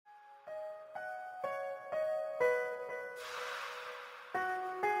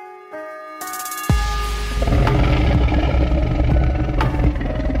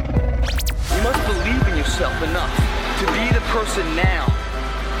yourself enough to be the person now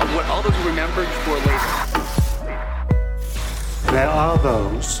of what others will remember you for later. There are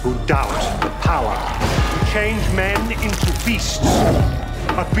those who doubt power, who change men into beasts.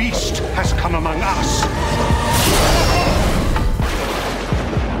 A beast has come among us.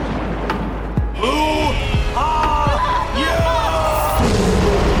 Who are you?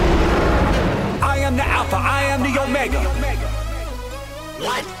 I am the Alpha, I am the Omega.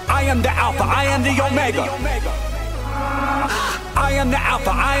 What? I am the Alpha, I am the Omega. I am the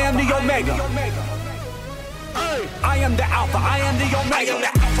Alpha, I am the Omega. I am the Alpha, I am the Omega. I am the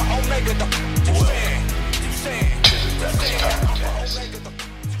Alpha,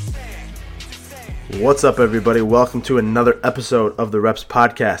 Omega. What's up, everybody? Welcome to another episode of the Reps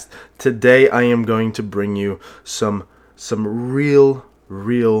Podcast. Today, I am going to bring you some real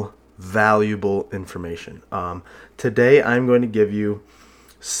valuable information. Today, I'm going to give you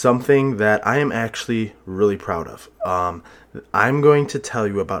something that I am actually really proud of. I'm going to tell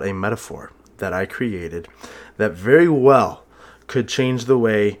you about a metaphor that I created that very well could change the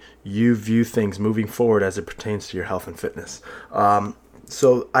way you view things moving forward as it pertains to your health and fitness.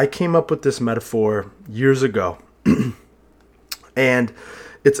 So I came up with this metaphor years ago, and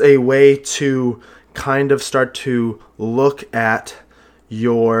it's a way to kind of start to look at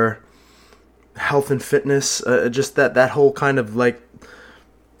your health and fitness, just that whole kind of like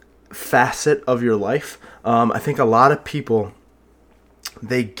facet of your life. I think a lot of people,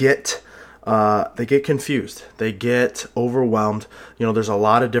 they get confused, they get overwhelmed. There's a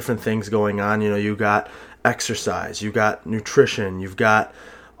lot of different things going on. You got exercise, you got nutrition, you've got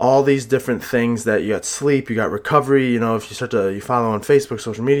all these different things, that you got sleep, you got recovery. If you follow on Facebook,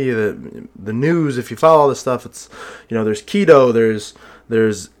 social media, the news, if you follow all this stuff, it's, there's keto,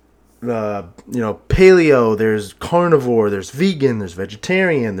 there's paleo, there's carnivore, there's vegan, there's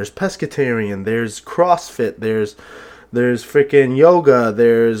vegetarian, there's pescatarian, there's CrossFit, there's freaking yoga,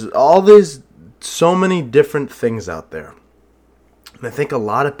 there's all these, so many different things out there. And I think a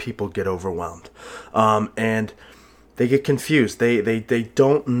lot of people get overwhelmed, and they get confused. They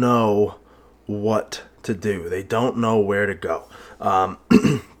don't know what to do. They don't know where to go.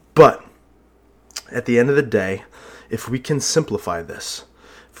 But at the end of the day, if we can simplify this,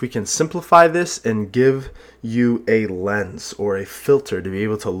 and give you a lens or a filter to be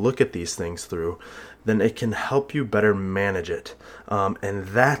able to look at these things through, then it can help you better manage it. And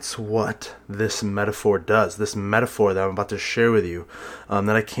that's what this metaphor does. This metaphor that I'm about to share with you,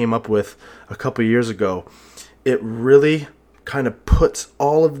 that I came up with a couple years ago, it really kind of puts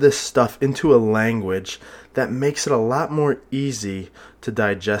all of this stuff into a language that makes it a lot more easy to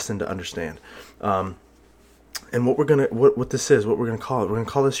digest and to understand. And what we're gonna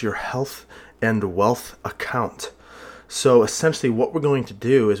call this your health and wealth account. So essentially what we're going to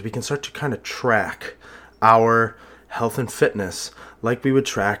do is we can start to kind of track our health and fitness like we would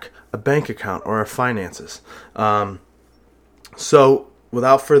track a bank account or our finances. So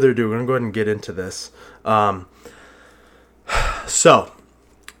without further ado, we're going to go ahead and get into this. So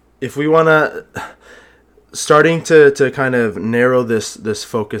if we want to, starting to kind of narrow this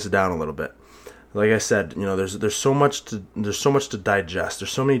focus down a little bit. Like I said, there's so much to digest. There's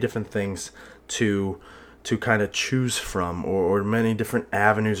so many different things to kind of choose from, or many different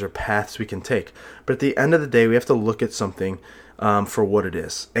avenues or paths we can take. But at the end of the day, we have to look at something for what it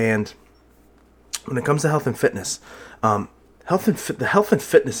is. And when it comes to health and fitness, the health and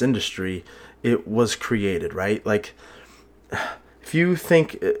fitness industry, it was created, right? Like, if you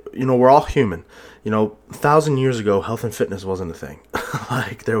think, we're all human. 1,000 years ago, health and fitness wasn't a thing.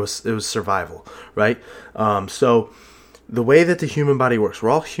 Like, it was survival, right? So the way that the human body works, we're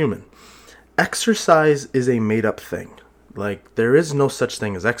all human. Exercise is a made-up thing. Like, there is no such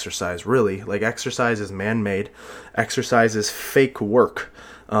thing as exercise, really. Like, exercise is man-made. Exercise is fake work,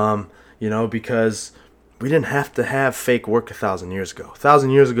 because we didn't have to have fake work 1,000 years ago. 1,000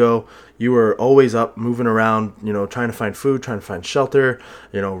 years ago, you were always up, moving around, trying to find food, trying to find shelter,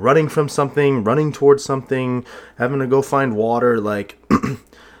 running from something, running towards something, having to go find water. Like,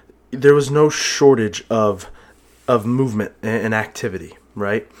 there was no shortage of movement and activity,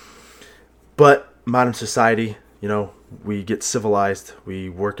 right? But modern society, we get civilized, we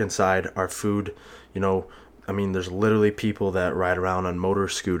work inside, our food, there's literally people that ride around on motor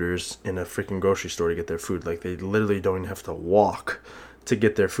scooters in a freaking grocery store to get their food. Like, they literally don't even have to walk to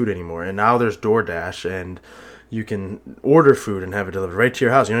get their food anymore. And now there's DoorDash, and you can order food and have it delivered right to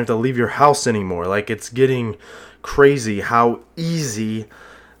your house. You don't have to leave your house anymore. Like, it's getting crazy how easy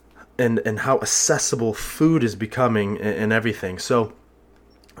and how accessible food is becoming and everything. So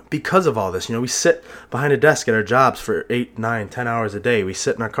because of all this. We sit behind a desk at our jobs for 8, 9, 10 hours a day. We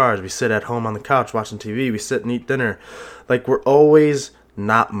sit in our cars. We sit at home on the couch watching TV. We sit and eat dinner. Like, we're always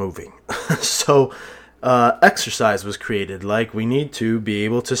not moving. So exercise was created. Like, we need to be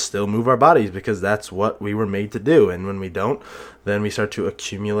able to still move our bodies because that's what we were made to do. And when we don't, then we start to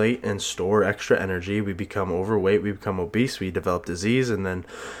accumulate and store extra energy. We become overweight. We become obese. We develop disease. And then,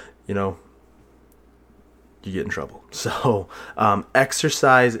 you get in trouble. So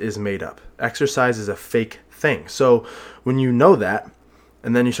exercise is made up. Exercise is a fake thing. So when you know that,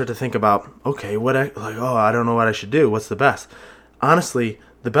 and then you start to think about, okay, I don't know what I should do. What's the best? Honestly,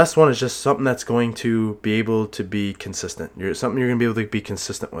 the best one is just something that's going to be able to be consistent. Something you're going to be able to be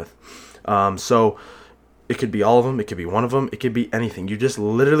consistent with. So it could be all of them. It could be one of them. It could be anything. You just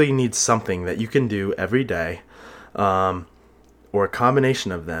literally need something that you can do every day, or a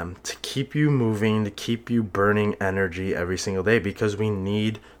combination of them, to keep you moving, to keep you burning energy every single day, because we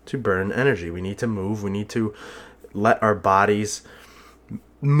need to burn energy. We need to move. We need to let our bodies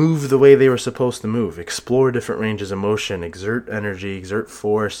move the way they were supposed to move, explore different ranges of motion, exert energy, exert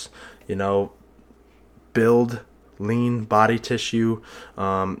force, build lean body tissue,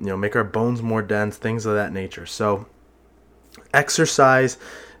 make our bones more dense, things of that nature. So exercise,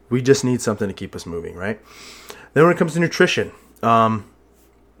 we just need something to keep us moving, right? Then when it comes to nutrition,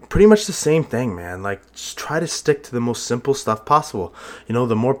 pretty much the same thing, man. Like, just try to stick to the most simple stuff possible.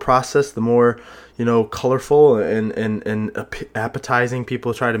 The more processed, the more, colorful and appetizing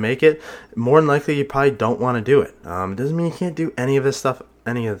people try to make it, more than likely you probably don't want to do it. It doesn't mean you can't do any of this stuff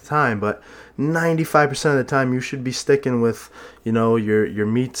any of the time, but 95% of the time you should be sticking with, your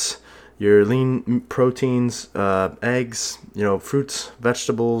meats, your lean proteins, eggs, fruits,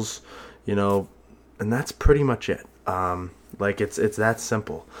 vegetables, and that's pretty much it. It's that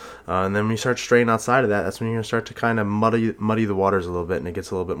simple. And then when you start straying outside of that, that's when you're going to start to kind of muddy the waters a little bit, and it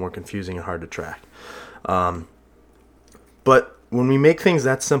gets a little bit more confusing and hard to track. But when we make things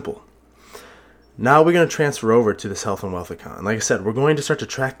that simple, now we're going to transfer over to this health and wealth account. And like I said, we're going to start to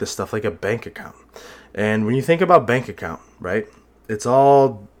track this stuff like a bank account. And when you think about bank account, right, it's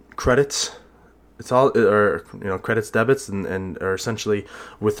all credits. It's all, credits, debits, and are essentially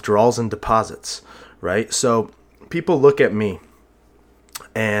withdrawals and deposits, right? So people look at me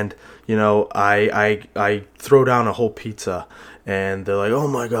and, I throw down a whole pizza and they're like, oh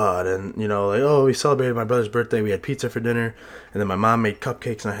my God. And, we celebrated my brother's birthday. We had pizza for dinner. And then my mom made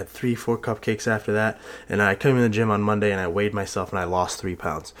cupcakes and I had 3-4 cupcakes after that. And I came in the gym on Monday and I weighed myself and I lost 3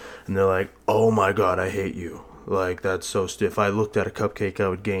 pounds. And they're like, oh my God, I hate you. Like, that's so stiff. If I looked at a cupcake, I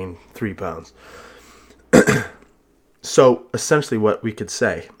would gain 3 pounds. So essentially what we could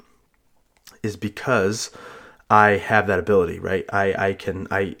say is, because I have that ability, right?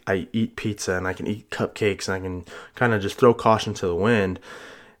 I eat pizza and I can eat cupcakes and I can kind of just throw caution to the wind,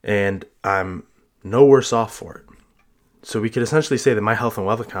 and I'm no worse off for it. So we could essentially say that my health and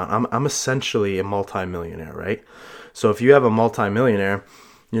wealth account, I'm essentially a multimillionaire, right? So if you have a multimillionaire,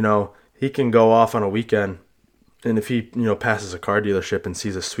 he can go off on a weekend, and if he, passes a car dealership and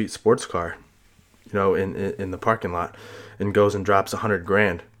sees a sweet sports car, in the parking lot, and goes and drops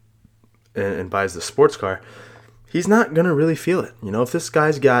 $100,000 and buys the sports car, he's not going to really feel it. If this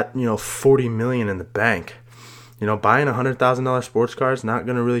guy's got, $40 million in the bank, buying a $100,000 sports car is not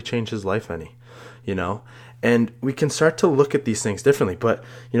going to really change his life any, and we can start to look at these things differently. But,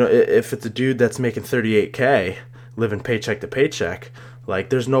 if it's a dude that's making $38K, living paycheck to paycheck, like,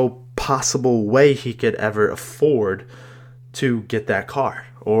 there's no possible way he could ever afford to get that car.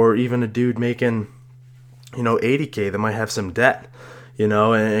 Or even a dude making, $80K that might have some debt,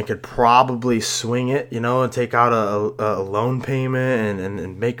 and could probably swing it, and take out a loan payment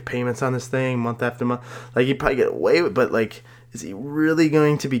and make payments on this thing month after month. Like, he'd probably get away with it, but, like, is he really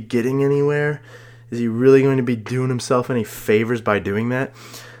going to be getting anywhere? Is he really going to be doing himself any favors by doing that?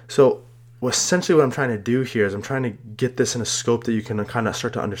 So essentially what I'm trying to do here is I'm trying to get this in a scope that you can kind of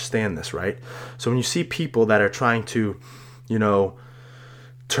start to understand this, right? So when you see people that are trying to,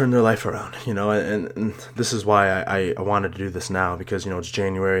 turn their life around, and this is why I wanted to do this now, because, it's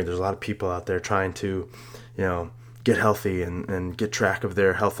January. There's a lot of people out there trying to, get healthy and get track of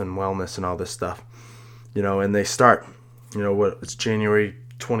their health and wellness and all this stuff, and they start, it's January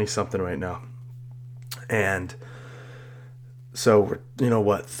 20-something right now. And so we're,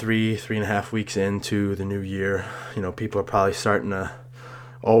 3.5 weeks into the new year, people are probably starting to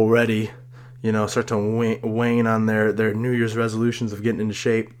already, start to wane on their New Year's resolutions of getting into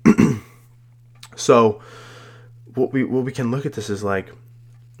shape. So what we can look at this is like,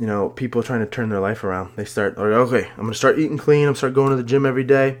 people trying to turn their life around. They start, okay, I'm going to start eating clean. I'm start going to the gym every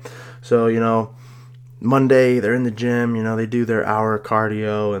day. So, Monday, they're in the gym, they do their hour of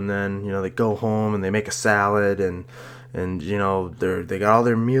cardio, and then, they go home and they make a salad, and they got all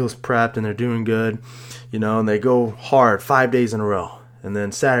their meals prepped and they're doing good, and they go hard 5 days in a row. And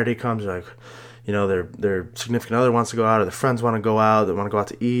then Saturday comes, like, their significant other wants to go out, or their friends want to go out, they want to go out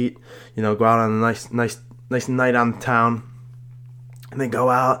to eat, go out on a nice night on the town, and they go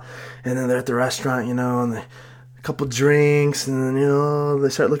out, and then they're at the restaurant, and a couple drinks, and then, they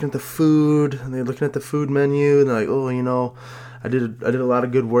start looking at the food, and they're looking at the food menu, and they're like, oh, I did a lot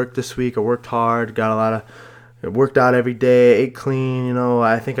of good work this week, I worked hard, worked out every day, ate clean,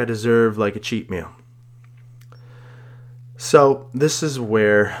 I think I deserve like a cheat meal. So this is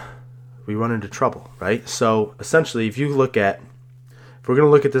where we run into trouble, right? So essentially, if we're going to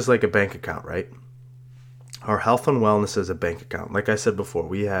look at this like a bank account, right? Our health and wellness is a bank account. Like I said before,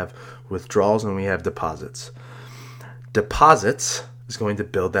 we have withdrawals and we have deposits. Deposits is going to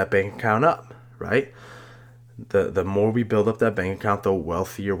build that bank account up, right? The more we build up that bank account, the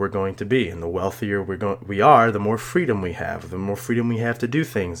wealthier we're going to be. And the wealthier we are, the more freedom we have. The more freedom we have to do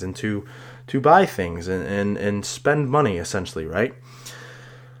things and to buy things and spend money, essentially, right?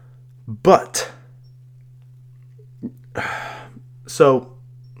 But, so,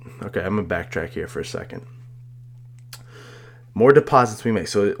 okay, I'm going to backtrack here for a second. More deposits we make.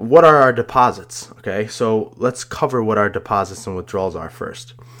 So what are our deposits? Okay, so let's cover what our deposits and withdrawals are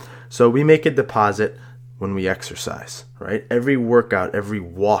first. So we make a deposit when we exercise, right? Every workout, every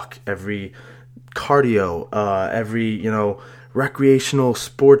walk, every cardio, every, recreational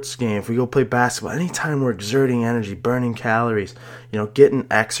sports game, if we go play basketball, anytime we're exerting energy, burning calories, getting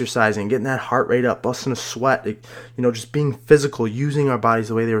exercising, getting that heart rate up, busting a sweat, just being physical, using our bodies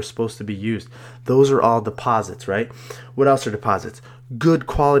the way they were supposed to be used. Those are all deposits, right? What else are deposits? Good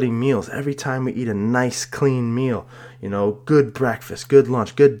quality meals. Every time we eat a nice, clean meal, good breakfast, good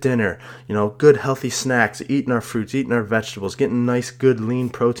lunch, good dinner, good healthy snacks, eating our fruits, eating our vegetables, getting nice, good, lean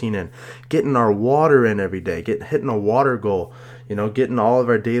protein in, getting our water in every day, hitting a water goal, getting all of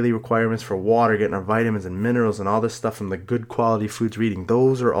our daily requirements for water, getting our vitamins and minerals and all this stuff from the good quality foods we're eating.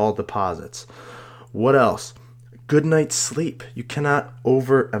 Those are all deposits. What else? Good night's sleep. You cannot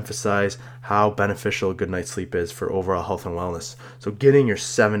overemphasize how beneficial a good night's sleep is for overall health and wellness. So getting your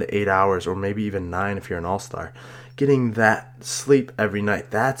 7 to 8 hours, or maybe even 9 if you're an all-star, getting that sleep every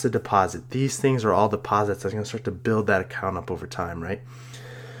night, that's a deposit. These things are all deposits that's going to start to build that account up over time, right?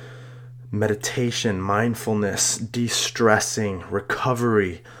 Meditation, mindfulness, de-stressing,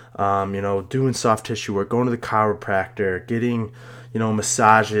 recovery, doing soft tissue work, going to the chiropractor, getting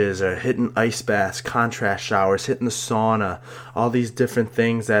massages, or hitting ice baths, contrast showers, hitting the sauna, all these different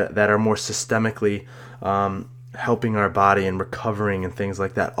things that are more systemically helping our body and recovering and things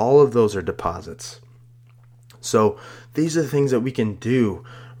like that. All of those are deposits. So these are the things that we can do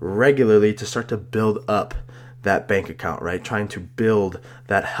regularly to start to build up that bank account, right? Trying to build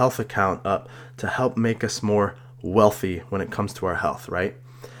that health account up to help make us more wealthy when it comes to our health, right?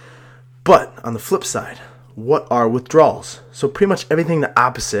 But on the flip side, what are withdrawals? So pretty much everything the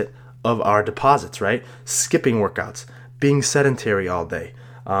opposite of our deposits, right? Skipping workouts, being sedentary all day,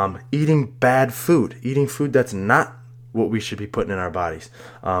 eating bad food, eating food that's not what we should be putting in our bodies,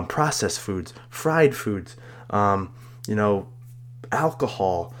 processed foods, fried foods,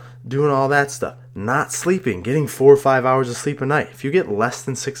 alcohol, doing all that stuff, not sleeping, getting 4 or 5 hours of sleep a night. If you get less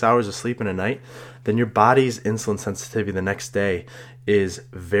than 6 hours of sleep in a night, then your body's insulin sensitivity the next day is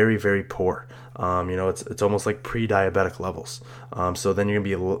very, very poor. It's almost like pre-diabetic levels. So then you're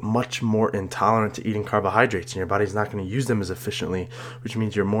going to be much more intolerant to eating carbohydrates, and your body's not going to use them as efficiently, which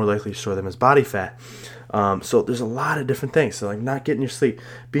means you're more likely to store them as body fat. So there's a lot of different things. So like not getting your sleep,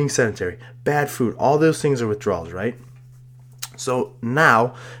 being sedentary, bad food, all those things are withdrawals, right? So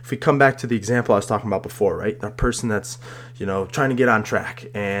now, if we come back to the example I was talking about before, right? A person that's, trying to get on track,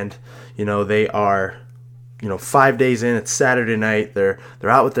 and, they are, 5 days in, it's Saturday night, they're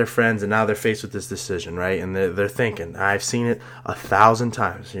out with their friends, and now they're faced with this decision, right? And they're thinking, I've seen it 1,000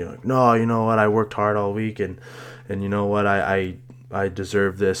 times. No, you know what? I worked hard all week, and you know what? I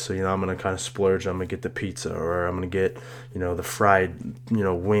deserve this, so I'm gonna kind of splurge. I'm gonna get the pizza, or I'm gonna get the fried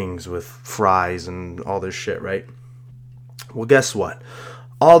wings with fries and all this shit, right? Well, guess what?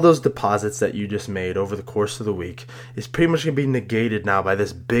 All those deposits that you just made over the course of the week is pretty much going to be negated now by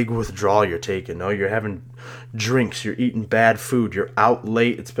this big withdrawal you're taking. No, you're having drinks, you're eating bad food, you're out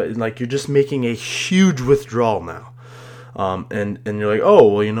late. It's like you're just making a huge withdrawal now. And you're like, oh,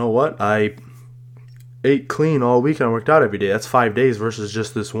 well, you know what? I ate clean all week and I worked out every day. That's 5 days versus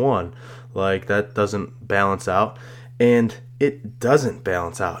just this one. Like, that doesn't balance out. And it doesn't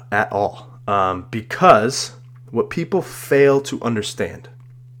balance out at all. Because what people fail to understand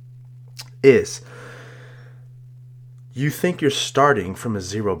is you think you're starting from a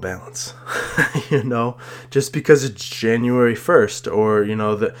zero balance, just because it's January 1st, or,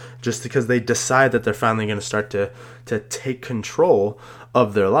 just because they decide that they're finally going to start to take control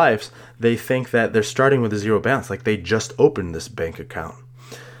of their lives, they think that they're starting with a zero balance, like they just opened this bank account.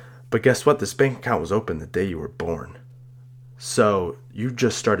 But guess what? This bank account was opened the day you were born. So you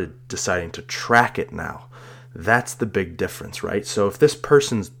just started deciding to track it now. That's the big difference, right? So if this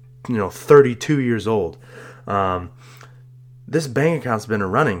person's, 32 years old, this bank account's been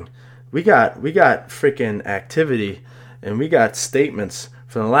running. We got freaking activity, and we got statements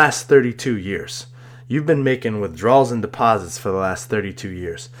for the last 32 years. You've been making withdrawals and deposits for the last 32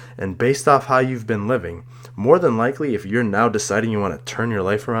 years. And based off how you've been living, more than likely, if you're now deciding you want to turn your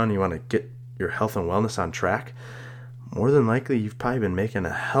life around, you want to get your health and wellness on track, more than likely you've probably been making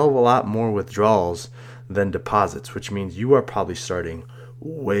a hell of a lot more withdrawals than deposits, which means you are probably starting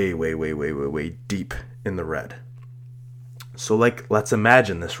way, way, way, way, way, way deep in the red. So let's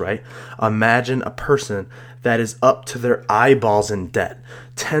imagine this, right? Imagine a person that is up to their eyeballs in debt,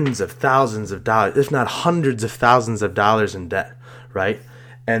 tens of thousands of dollars, if not hundreds of thousands of dollars in debt, right?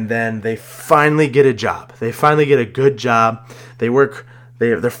 And then they finally get a job. They finally get a good job.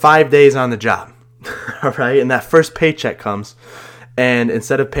 They're 5 days on the job, all right? And that first paycheck comes, and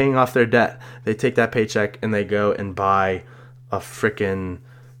instead of paying off their debt, they take that paycheck and they go and buy a freaking,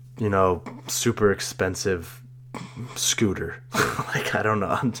 super expensive scooter. I don't know.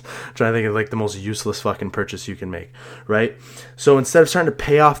 I'm trying to think of the most useless fucking purchase you can make, right? So instead of starting to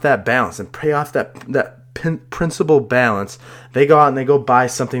pay off that balance and pay off that principal balance, they go out and they go buy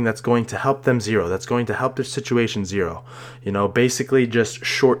something that's going to help them zero, that's going to help their situation zero. Basically just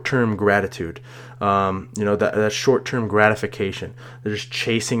short-term gratitude. That short-term gratification. They're just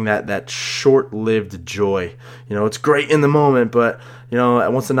chasing that short-lived joy. It's great in the moment, but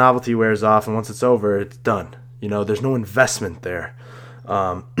once the novelty wears off and once it's over, it's done. There's no investment there.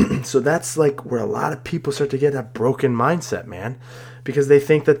 So that's where a lot of people start to get that broken mindset, man, because they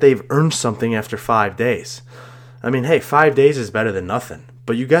think that they've earned something after 5 days. I mean, hey, 5 days is better than nothing,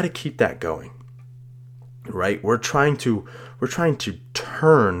 but you got to keep that going, right? We're trying to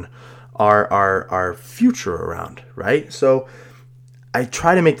turn our future around, right? So I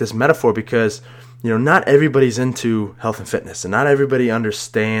try to make this metaphor because not everybody's into health and fitness, and not everybody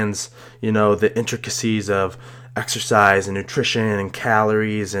understands, the intricacies of exercise and nutrition and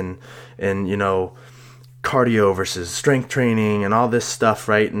calories and cardio versus strength training and all this stuff,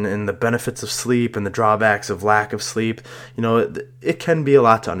 right? And the benefits of sleep and the drawbacks of lack of sleep. It can be a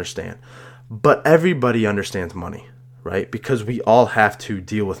lot to understand, but everybody understands money, right? Because we all have to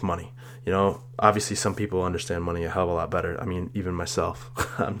deal with money. Obviously some people understand money a hell of a lot better. I mean, even myself,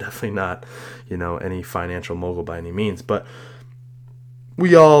 I'm definitely not, any financial mogul by any means, but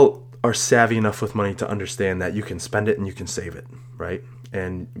we all are savvy enough with money to understand that you can spend it and you can save it, right?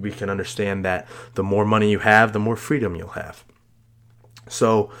 And we can understand that the more money you have, the more freedom you'll have.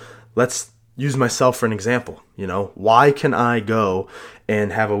 So let's use myself for an example. Why can I go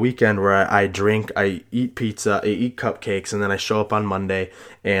and have a weekend where I drink, I eat pizza, I eat cupcakes, and then I show up on Monday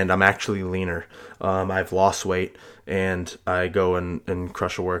and I'm actually leaner. I've lost weight and I go and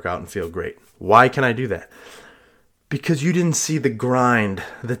crush a workout and feel great. Why can I do that? Because you didn't see the grind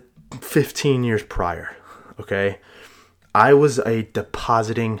the 15 years prior, okay? I was a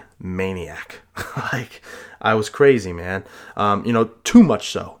depositing maniac. I was crazy, man. Too much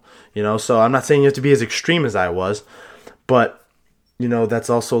so. So I'm not saying you have to be as extreme as I was, but, that's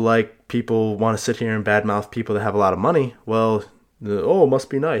also people want to sit here and badmouth people that have a lot of money. Well, must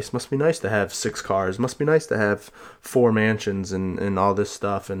be nice. Must be nice to have 6 cars. Must be nice to have 4 mansions and all this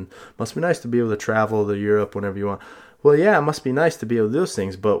stuff. And must be nice to be able to travel to Europe whenever you want. Well, yeah, it must be nice to be able to do those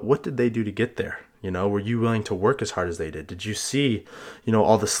things, but what did they do to get there? Were you willing to work as hard as they did? Did you see,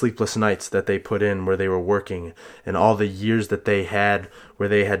 all the sleepless nights that they put in where they were working and all the years that they had where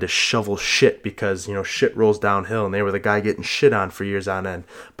they had to shovel shit because, shit rolls downhill and they were the guy getting shit on for years on end,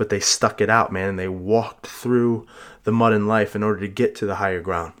 but they stuck it out, man, and they walked through the mud in life in order to get to the higher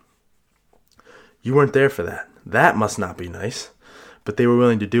ground. You weren't there for that. That must not be nice, but they were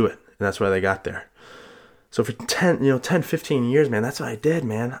willing to do it, and that's why they got there. So for 10, 15 years, man, that's what I did,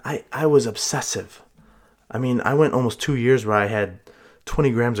 man. I was obsessive. I mean, I went almost 2 years where I had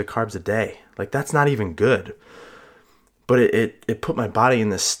 20 grams of carbs a day. That's not even good. But it put my body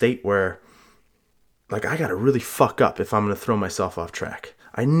in this state where, I got to really fuck up if I'm going to throw myself off track.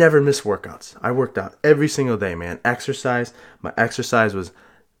 I never missed workouts. I worked out every single day, man. My exercise was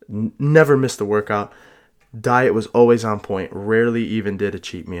never missed a workout. Diet was always on point. Rarely even did a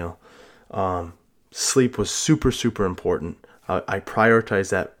cheat meal. Sleep was super, super important. I prioritized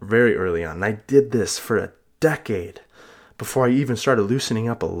that very early on. And I did this for a decade. before I even started loosening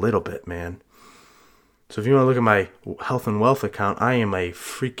up a little bit, man. So if you want to look at my health and wealth account, I am a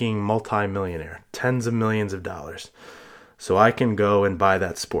freaking multi-millionaire, tens of millions of dollars. So I can go and buy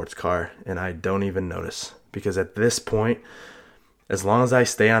that sports car and I don't even notice, because at this point, as long as I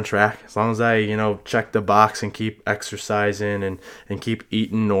stay on track, as long as I, check the box and keep exercising and keep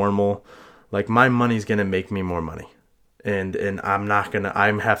eating normal, like my money's going to make me more money. And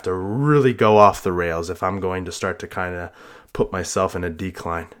I have to really go off the rails if I'm going to start to kind of put myself in a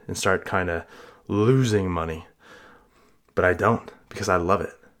decline and start kind of losing money. But I don't, because I love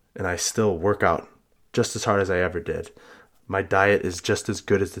it. And I still work out just as hard as I ever did. My diet is just as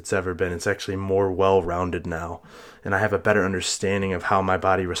good as it's ever been. It's actually more well-rounded now. And I have a better understanding of how my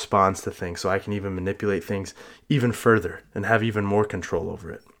body responds to things, so I can even manipulate things even further and have even more control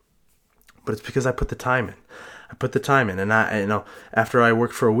over it. But it's because I put the time in. And after I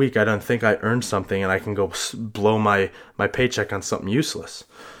work for a week, I don't think I earned something and I can go blow my paycheck on something useless,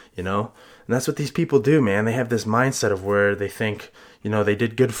 And that's what these people do, man. They have this mindset of where they think, they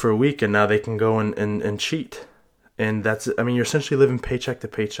did good for a week and now they can go and cheat. And you're essentially living paycheck to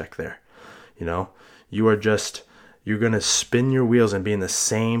paycheck there. You're going to spin your wheels and be in the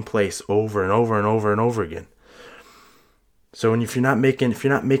same place over and over and over and over again. So if you're not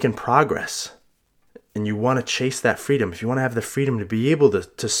making progress and you want to chase that freedom, if you want to have the freedom to be able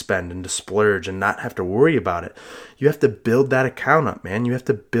to spend and to splurge and not have to worry about it, you have to build that account up, man. You have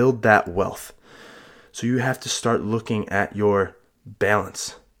to build that wealth. So you have to start looking at your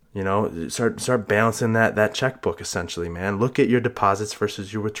balance. Start balancing that checkbook, essentially, man. Look at your deposits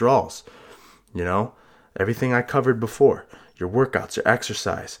versus your withdrawals. Everything I covered before, your workouts, your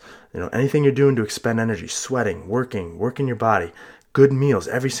exercise, anything you're doing to expend energy, sweating, working your body, good meals.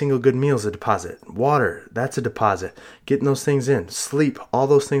 Every single good meal is a deposit. Water, that's a deposit. Getting those things in. Sleep, all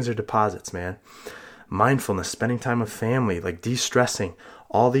those things are deposits, man. Mindfulness, spending time with family, like de-stressing,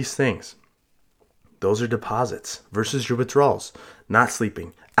 all these things. Those are deposits versus your withdrawals. Not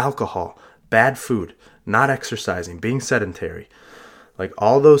sleeping, alcohol, bad food, not exercising, being sedentary. Like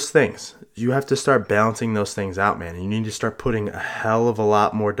all those things, you have to start balancing those things out, man. And you need to start putting a hell of a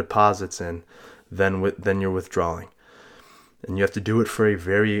lot more deposits in than you're withdrawing. And you have to do it for a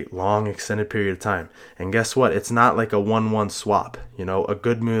very long, extended period of time. And guess what? It's not like a 1-1 swap. A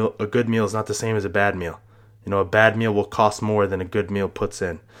good meal is not the same as a bad meal. A bad meal will cost more than a good meal puts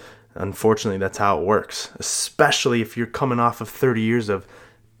in. Unfortunately, that's how it works. Especially if you're coming off of 30 years of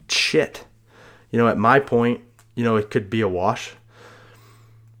shit. At my point, it could be a wash.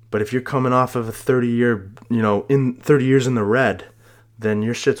 But if you're coming off of a 30 years in the red, then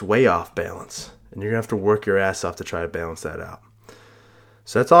your shit's way off balance. And you're going to have to work your ass off to try to balance that out.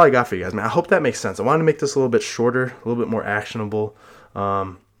 So that's all I got for you guys, man. I hope that makes sense. I wanted to make this a little bit shorter, a little bit more actionable.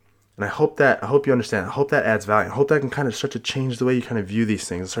 And I hope you understand. I hope that adds value. I hope that can kind of start to change the way you kind of view these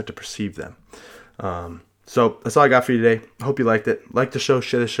things and start to perceive them. So that's all I got for you today. I hope you liked it. Like the show,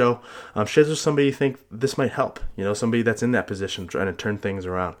 share the show. Share this with somebody you think this might help. Somebody that's in that position trying to turn things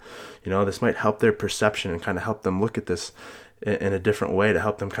around. This might help their perception and kind of help them look at this in a different way, to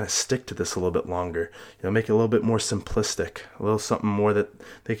help them kind of stick to this a little bit longer. Make it a little bit more simplistic, a little something more that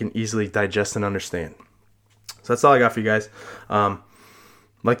they can easily digest and understand. So that's all I got for you guys.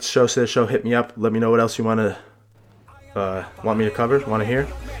 Like the show, say the show, hit me up. Let me know what else you want me to cover, want to hear,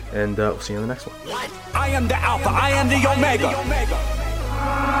 and we'll see you in the next one. I am the Alpha, I am the Omega.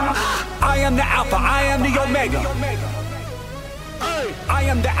 I am the Alpha, I am the Omega. I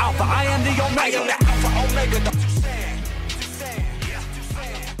am the Alpha, I am the Omega. I am the Alpha, Omega.